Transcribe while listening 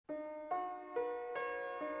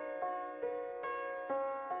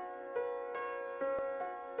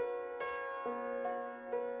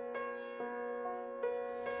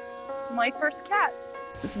my first cat.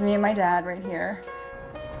 This is me and my dad right here.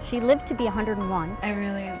 She lived to be 101. I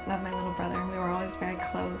really love my little brother, and we were always very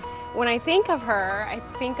close. When I think of her, I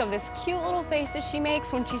think of this cute little face that she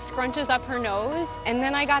makes when she scrunches up her nose, and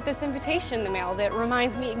then I got this invitation in the mail that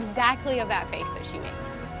reminds me exactly of that face that she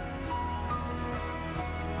makes.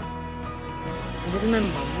 This is my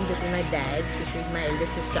mom, this is my dad, this is my little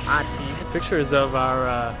sister Aarti. Pictures of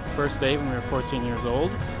our first date when we were 14 years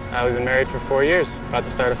old. We've been married for 4 years, about to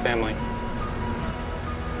start a family.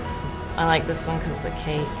 I like this one because of the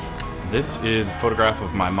cake. This is a photograph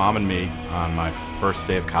of my mom and me on my first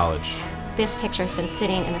day of college. This picture's been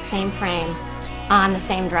sitting in the same frame on the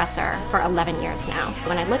same dresser for 11 years now.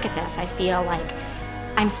 When I look at this, I feel like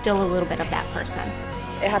I'm still a little bit of that person.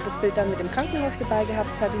 Hat das Bild dann mit dem Krankenhaus dabei gehabt,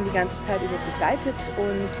 das hat ihn die ganze Zeit über begleitet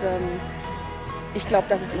und ich glaube,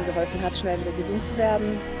 dass es ihm geholfen hat, schnell wieder gesund zu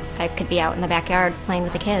werden. I could be out in the backyard playing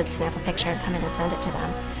with the kids, snap a picture and come in and send it to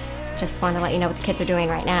them. Just want to let you know what the kids are doing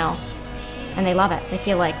right now. And they love it. They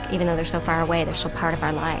feel like even though they're so far away, they're still part of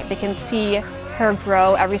our lives. They can see her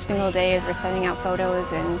grow every single day as we're sending out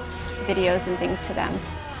photos and videos and things to them.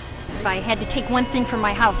 If I had to take one thing from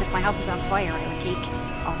my house, if my house was on fire, I would take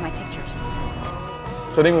all of my pictures.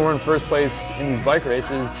 So I think when we're in first place in these bike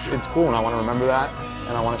races, it's cool, and I want to remember that,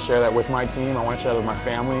 and I want to share that with my team. I want to share that with my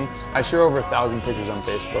family. I share over 1,000 pictures on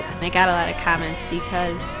Facebook. I got a lot of comments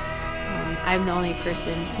because I'm the only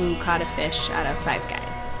person who caught a fish out of 5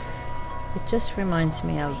 guys. It just reminds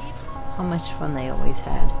me of how much fun they always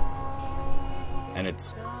had. And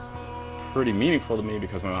it's pretty meaningful to me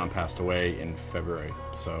because my mom passed away in February.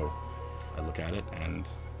 So I look at it and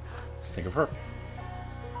think of her.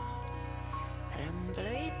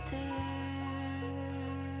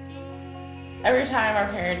 Every time our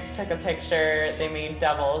parents took a picture, they made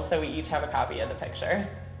doubles, so we each have a copy of the picture.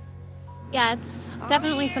 Yeah, it's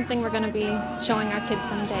definitely something we're going to be showing our kids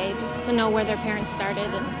someday, just to know where their parents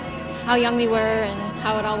started and how young we were and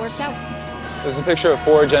how it all worked out. This is a picture of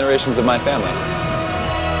 4 generations of my family.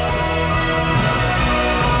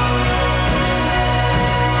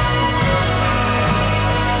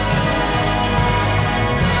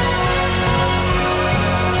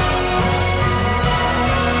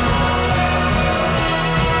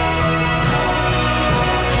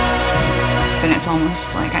 And it's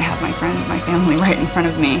almost like I have my friends, my family right in front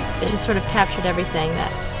of me. It just sort of captured everything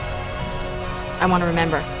that I want to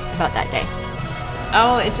remember about that day.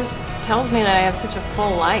 Oh, it just tells me that I have such a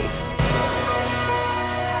full life.